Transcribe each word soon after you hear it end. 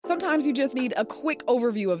Sometimes you just need a quick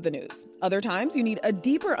overview of the news. Other times you need a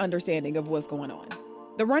deeper understanding of what's going on.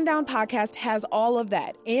 The Rundown podcast has all of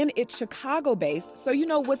that, and it's Chicago-based, so you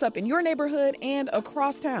know what's up in your neighborhood and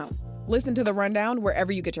across town. Listen to The Rundown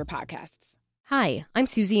wherever you get your podcasts. Hi, I'm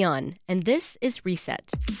Susie An, and this is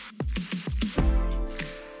Reset.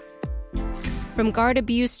 From guard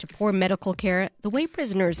abuse to poor medical care, the way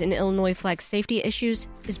prisoners in Illinois flag safety issues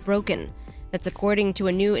is broken. That's according to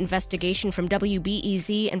a new investigation from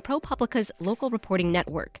WBEZ and ProPublica's local reporting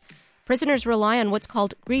network. Prisoners rely on what's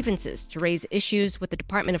called grievances to raise issues with the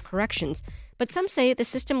Department of Corrections, but some say the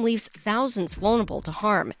system leaves thousands vulnerable to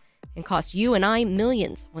harm and costs you and I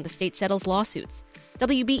millions when the state settles lawsuits.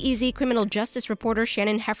 WBEZ criminal justice reporter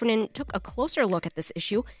Shannon Heffernan took a closer look at this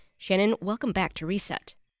issue. Shannon, welcome back to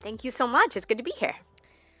Reset. Thank you so much. It's good to be here.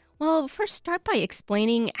 Well, first start by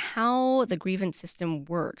explaining how the grievance system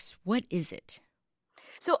works. What is it?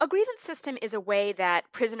 So a grievance system is a way that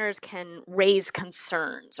prisoners can raise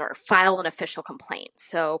concerns or file an official complaint.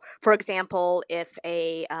 So, for example, if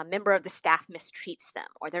a member of the staff mistreats them,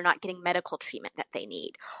 or they're not getting medical treatment that they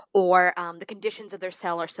need, or the conditions of their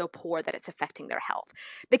cell are so poor that it's affecting their health,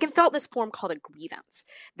 they can fill out this form called a grievance.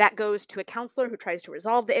 That goes to a counselor who tries to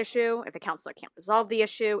resolve the issue. If the counselor can't resolve the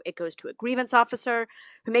issue, it goes to a grievance officer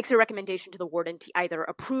who makes a recommendation to the warden to either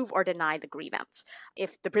approve or deny the grievance.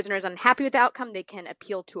 If the prisoner is unhappy with the outcome, they can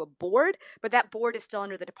appeal to a board, but that board is still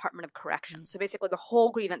under the Department of Corrections. So basically the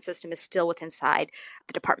whole grievance system is still within inside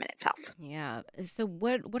the department itself. Yeah. So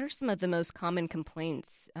what are some of the most common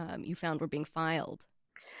complaints you found were being filed?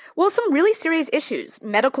 Well, some really serious issues.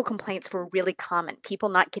 Medical complaints were really common. People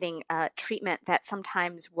not getting treatment that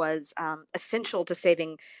sometimes was essential to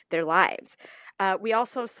saving their lives. We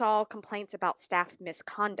also saw complaints about staff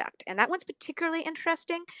misconduct. And that one's particularly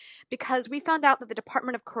interesting because we found out that the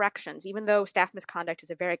Department of Corrections, even though staff misconduct is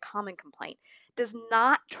a very common complaint, does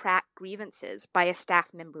not track grievances by a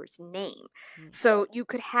staff member's name. So you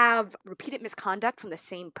could have repeated misconduct from the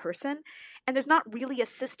same person, and there's not really a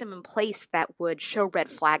system in place that would show red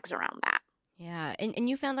flags around that. Yeah, and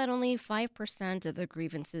you found that only 5% of the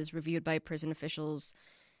grievances reviewed by prison officials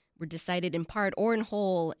were decided in part or in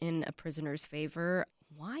whole in a prisoner's favor.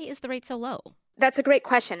 Why is the rate so low? That's a great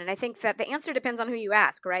question, and I think that the answer depends on who you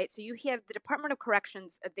ask, right? So you have the Department of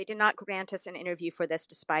Corrections. They did not grant us an interview for this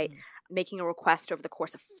despite making a request over the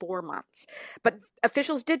course of 4 months. But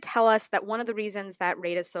officials did tell us that one of the reasons that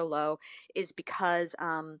rate is so low is because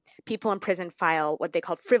people in prison file what they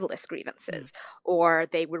call frivolous grievances, or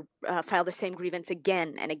they would file the same grievance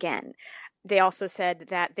again and again. They also said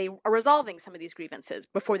that they are resolving some of these grievances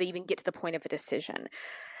before they even get to the point of a decision.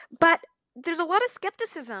 But there's a lot of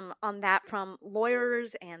skepticism on that from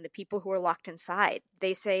lawyers and the people who are locked inside.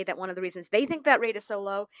 They say that one of the reasons they think that rate is so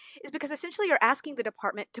low is because essentially you're asking the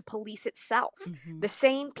department to police itself. The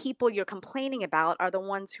same people you're complaining about are the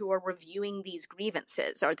ones who are reviewing these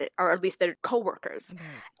grievances, or at least their coworkers.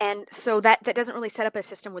 And so that doesn't really set up a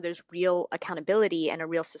system where there's real accountability and a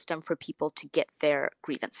real system for people to get their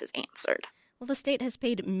grievances answered. Well, the state has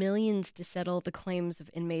paid millions to settle the claims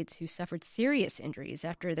of inmates who suffered serious injuries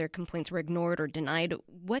after their complaints were ignored or denied.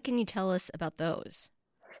 What can you tell us about those?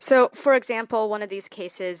 So, for example, one of these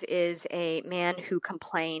cases is a man who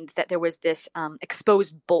complained that there was this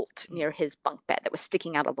exposed bolt near his bunk bed that was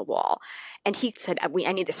sticking out of the wall. And he said, I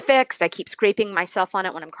need this fixed. I keep scraping myself on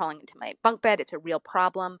it when I'm crawling into my bunk bed. It's a real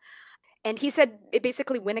problem. And he said it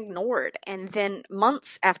basically went ignored. And then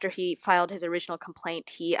months after he filed his original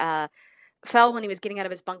complaint, he fell when he was getting out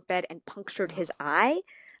of his bunk bed and punctured his eye,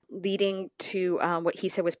 leading to what he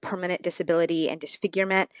said was permanent disability and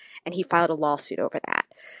disfigurement, and he filed a lawsuit over that.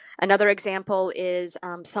 Another example is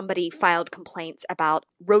somebody filed complaints about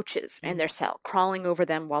roaches in their cell, crawling over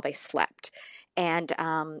them while they slept, and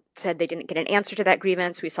said they didn't get an answer to that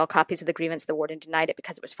grievance. We saw copies of the grievance. The warden denied it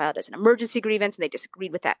because it was filed as an emergency grievance, and they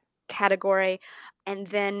disagreed with that category. And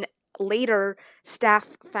then later,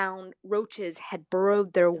 staff found roaches had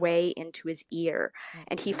burrowed their way into his ear,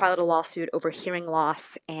 and he filed a lawsuit over hearing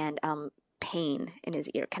loss and pain in his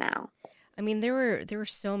ear canal. I mean, there were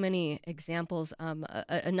so many examples.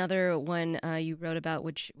 Another one you wrote about,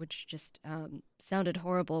 which just sounded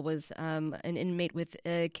horrible, was an inmate with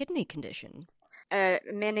a kidney condition. A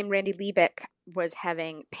man named Randy Liebeck was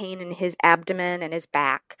having pain in his abdomen and his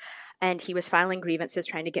back, and he was filing grievances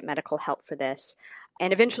trying to get medical help for this.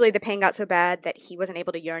 And eventually the pain got so bad that he wasn't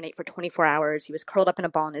able to urinate for 24 hours. He was curled up in a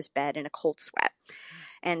ball in his bed in a cold sweat.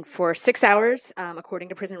 And for 6 hours, according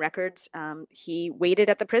to prison records, he waited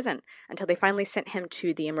at the prison until they finally sent him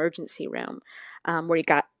to the emergency room where he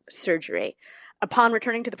got surgery. Upon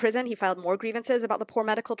returning to the prison, he filed more grievances about the poor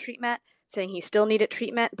medical treatment, saying he still needed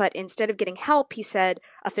treatment, but instead of getting help, he said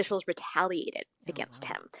officials retaliated against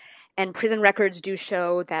him. And prison records do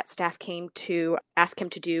show that staff came to ask him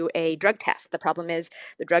to do a drug test. The problem is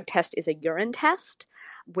the drug test is a urine test,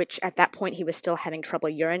 which at that point he was still having trouble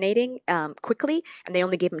urinating quickly, and they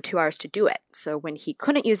only gave him 2 hours to do it. So when he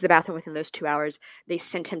couldn't use the bathroom within those 2 hours, they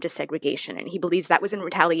sent him to segregation. And he believes that was in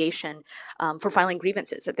retaliation for filing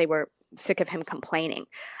grievances, that they were sick of him complaining.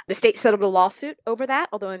 The state settled a lawsuit over that,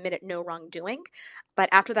 although admitted no wrongdoing. But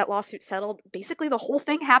after that lawsuit settled, basically the whole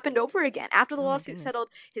thing happened over again. After the lawsuit settled,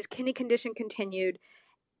 his kidney condition continued,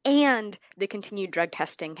 and they continued drug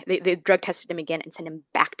testing. They drug tested him again and sent him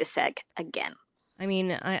back to seg again. I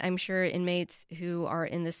mean, I'm sure inmates who are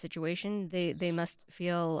in this situation, they must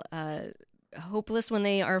feel hopeless when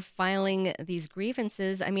they are filing these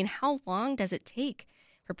grievances. I mean, how long does it take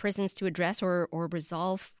for prisons to address or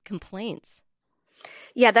resolve complaints?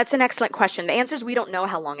 Yeah, that's an excellent question. The answer is we don't know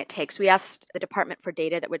how long it takes. We asked the department for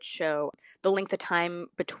data that would show the length of time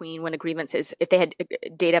between when a grievance is, if they had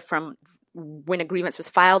data from when a grievance was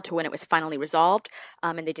filed to when it was finally resolved,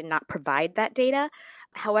 and they did not provide that data.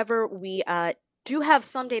 However, we do have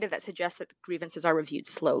some data that suggests that the grievances are reviewed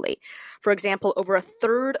slowly. For example, over a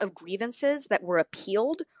third of grievances that were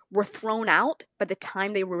appealed were thrown out by the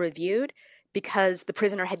time they were reviewed because the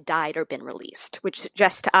prisoner had died or been released, which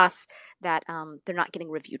suggests to us that they're not getting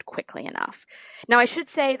reviewed quickly enough. Now, I should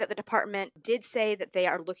say that the department did say that they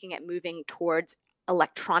are looking at moving towards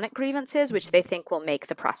electronic grievances, which they think will make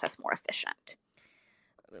the process more efficient.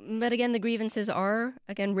 But again, the grievances are,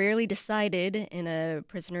 rarely decided in a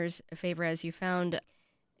prisoner's favor, as you found.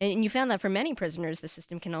 And you found that for many prisoners, the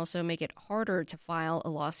system can also make it harder to file a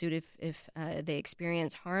lawsuit if they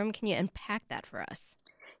experience harm. Can you unpack that for us?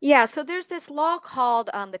 Yeah, so there's this law called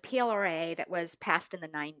the PLRA that was passed in the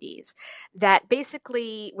 90s that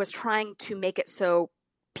basically was trying to make it so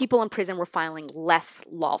people in prison were filing less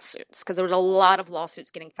lawsuits because there was a lot of lawsuits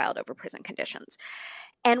getting filed over prison conditions.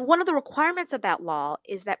 And one of the requirements of that law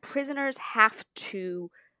is that prisoners have to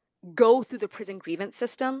go through the prison grievance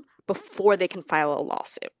system before they can file a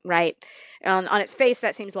lawsuit, right? On its face,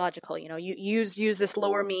 that seems logical. You use this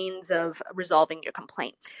lower means of resolving your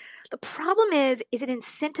complaint. The problem is it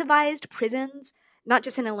incentivized prisons, not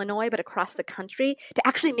just in Illinois, but across the country, to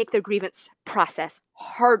actually make their grievance process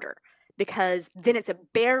harder because then it's a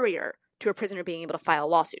barrier to a prisoner being able to file a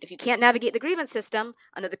lawsuit. If you can't navigate the grievance system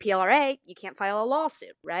under the PLRA, you can't file a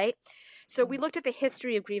lawsuit, right? So we looked at the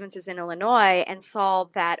history of grievances in Illinois and saw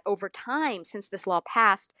that over time, since this law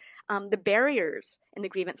passed, the barriers in the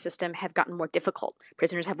grievance system have gotten more difficult.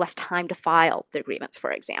 Prisoners have less time to file their grievance,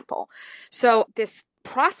 for example. So this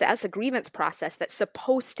process, a grievance process that's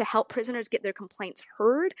supposed to help prisoners get their complaints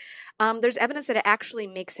heard, there's evidence that it actually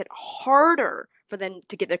makes it harder for them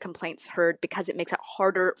to get their complaints heard because it makes it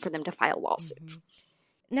harder for them to file lawsuits. Mm-hmm.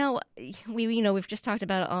 Now, we've just talked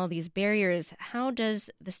about all these barriers. How does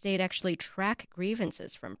the state actually track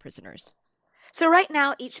grievances from prisoners? So right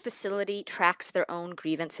now, each facility tracks their own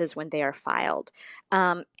grievances when they are filed.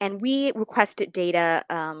 And we requested data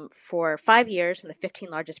for 5 years from the 15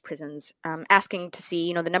 largest prisons, asking to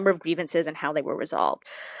see, the number of grievances and how they were resolved.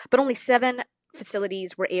 But only 7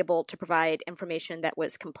 facilities were able to provide information that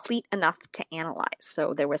was complete enough to analyze.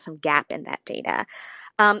 So there was some gap in that data.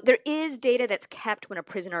 There is data that's kept when a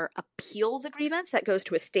prisoner appeals a grievance that goes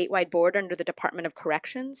to a statewide board under the Department of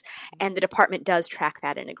Corrections, and the department does track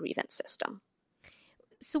that in a grievance system.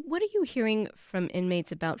 So what are you hearing from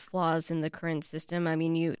inmates about flaws in the current system? I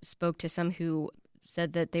mean, you spoke to some who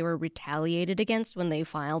said that they were retaliated against when they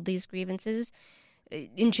filed these grievances.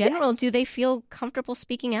 In general, Yes. Do they feel comfortable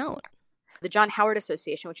speaking out? The John Howard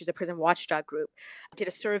Association, which is a prison watchdog group, did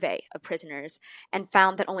a survey of prisoners and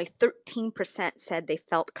found that only 13% said they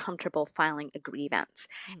felt comfortable filing a grievance.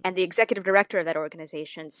 And the executive director of that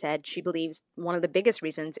organization said she believes one of the biggest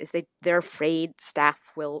reasons is they're afraid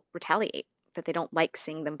staff will retaliate, that they don't like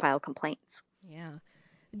seeing them file complaints. Yeah.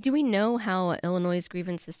 Do we know how Illinois'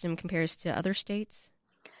 grievance system compares to other states?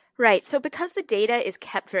 Right. So because the data is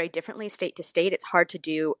kept very differently state to state, it's hard to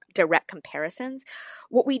do direct comparisons.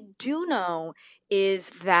 What we do know is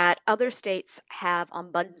that other states have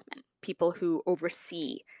ombudsmen, people who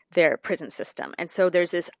oversee their prison system. And so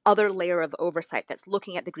there's this other layer of oversight that's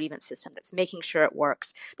looking at the grievance system, that's making sure it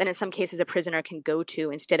works. Then in some cases, a prisoner can go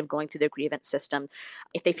to instead of going through their grievance system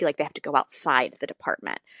if they feel like they have to go outside the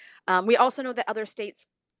department. We also know that other states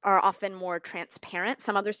are often more transparent.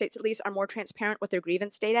 Some other states, at least, are more transparent with their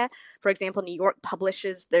grievance data. For example, New York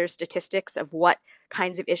publishes their statistics of what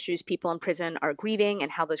kinds of issues people in prison are grieving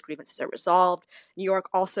and how those grievances are resolved. New York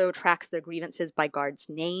also tracks their grievances by guard's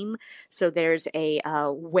name. So there's a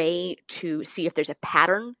way to see if there's a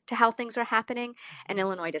pattern to how things are happening. And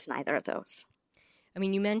Illinois does neither of those. I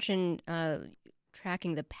mean, you mentioned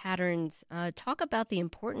tracking the patterns. Talk about the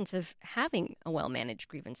importance of having a well-managed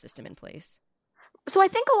grievance system in place. So I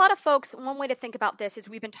think a lot of folks, one way to think about this is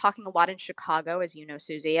we've been talking a lot in Chicago, as you know,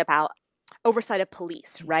 Susie, about oversight of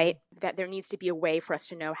police, right? That there needs to be a way for us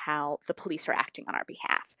to know how the police are acting on our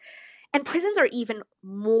behalf. And prisons are even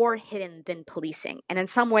more hidden than policing. And in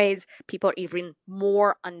some ways, people are even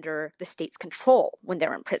more under the state's control when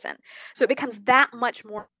they're in prison. So it becomes that much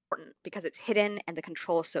more important because it's hidden and the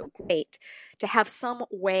control is so great to have some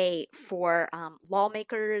way for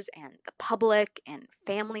lawmakers and the public and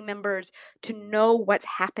family members to know what's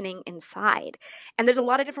happening inside. And there's a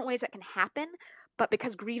lot of different ways that can happen. But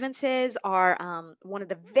because grievances are one of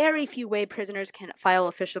the very few ways prisoners can file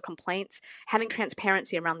official complaints, having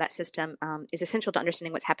transparency around that system is essential to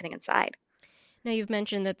understanding what's happening inside. Now, you've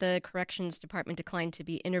mentioned that the Corrections Department declined to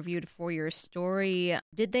be interviewed for your story.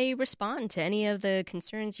 Did they respond to any of the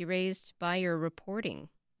concerns you raised by your reporting?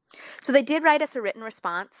 So they did write us a written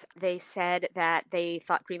response. They said that they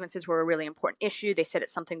thought grievances were a really important issue. They said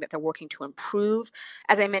it's something that they're working to improve.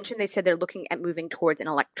 As I mentioned, they said they're looking at moving towards an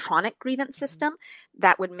electronic grievance system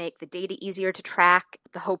that would make the data easier to track.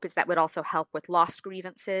 The hope is that would also help with lost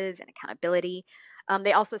grievances and accountability.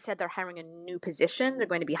 They also said they're hiring a new position. They're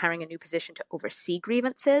going to be hiring a new position to oversee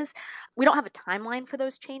grievances. We don't have a timeline for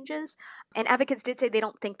those changes. And advocates did say they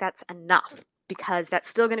don't think that's enough, because that's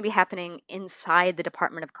still going to be happening inside the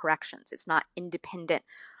Department of Corrections. It's not independent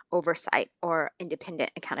oversight or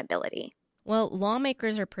independent accountability. Well,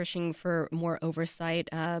 lawmakers are pushing for more oversight,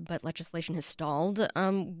 but legislation has stalled.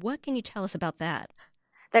 What can you tell us about that?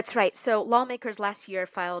 That's right. So lawmakers last year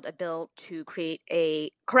filed a bill to create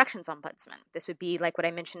a corrections ombudsman. This would be, like what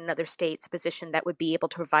I mentioned in other states, a position that would be able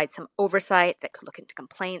to provide some oversight, that could look into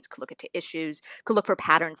complaints, could look into issues, could look for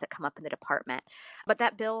patterns that come up in the department. But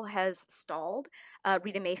that bill has stalled.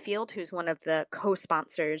 Rita Mayfield, who's one of the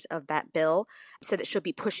co-sponsors of that bill, said that she'll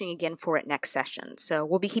be pushing again for it next session. So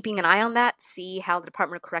we'll be keeping an eye on that, see how the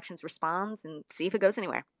Department of Corrections responds, and see if it goes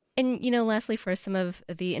anywhere. And, lastly, for some of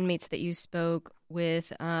the inmates that you spoke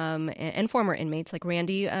with and former inmates like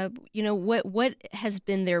Randy, what has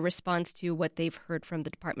been their response to what they've heard from the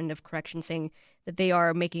Department of Corrections saying that they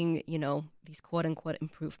are making, these quote unquote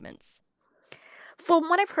improvements? From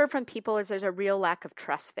what I've heard from people is there's a real lack of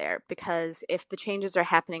trust there, because if the changes are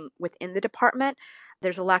happening within the department,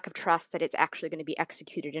 there's a lack of trust that it's actually going to be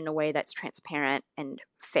executed in a way that's transparent and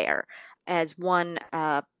fair. As one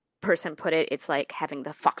person put it, it's like having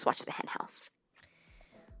the fox watch the hen house.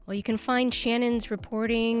 Well, you can find Shannon's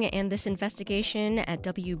reporting and this investigation at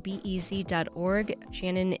WBEZ.org.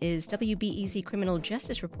 Shannon is WBEZ criminal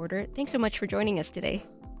justice reporter. Thanks so much for joining us today.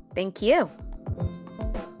 Thank you.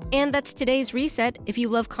 And that's today's Reset. If you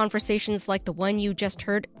love conversations like the one you just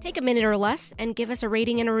heard, take a minute or less and give us a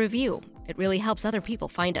rating and a review. It really helps other people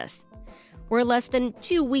find us. We're less than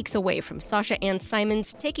 2 weeks away from Sasha Ann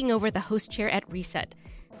Simons taking over the host chair at Reset.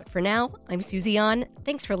 But for now, I'm Susie An.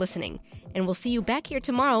 Thanks for listening, and we'll see you back here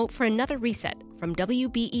tomorrow for another Reset from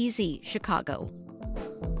WBEZ Chicago.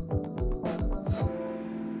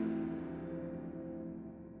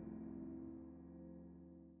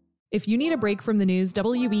 If you need a break from the news,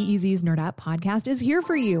 WBEZ's Nerd App podcast is here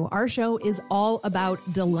for you. Our show is all about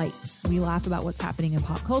delight. We laugh about what's happening in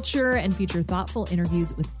pop culture and feature thoughtful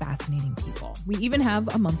interviews with fascinating people. We even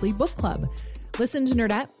have a monthly book club. Listen to Nerd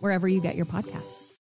App wherever you get your podcasts.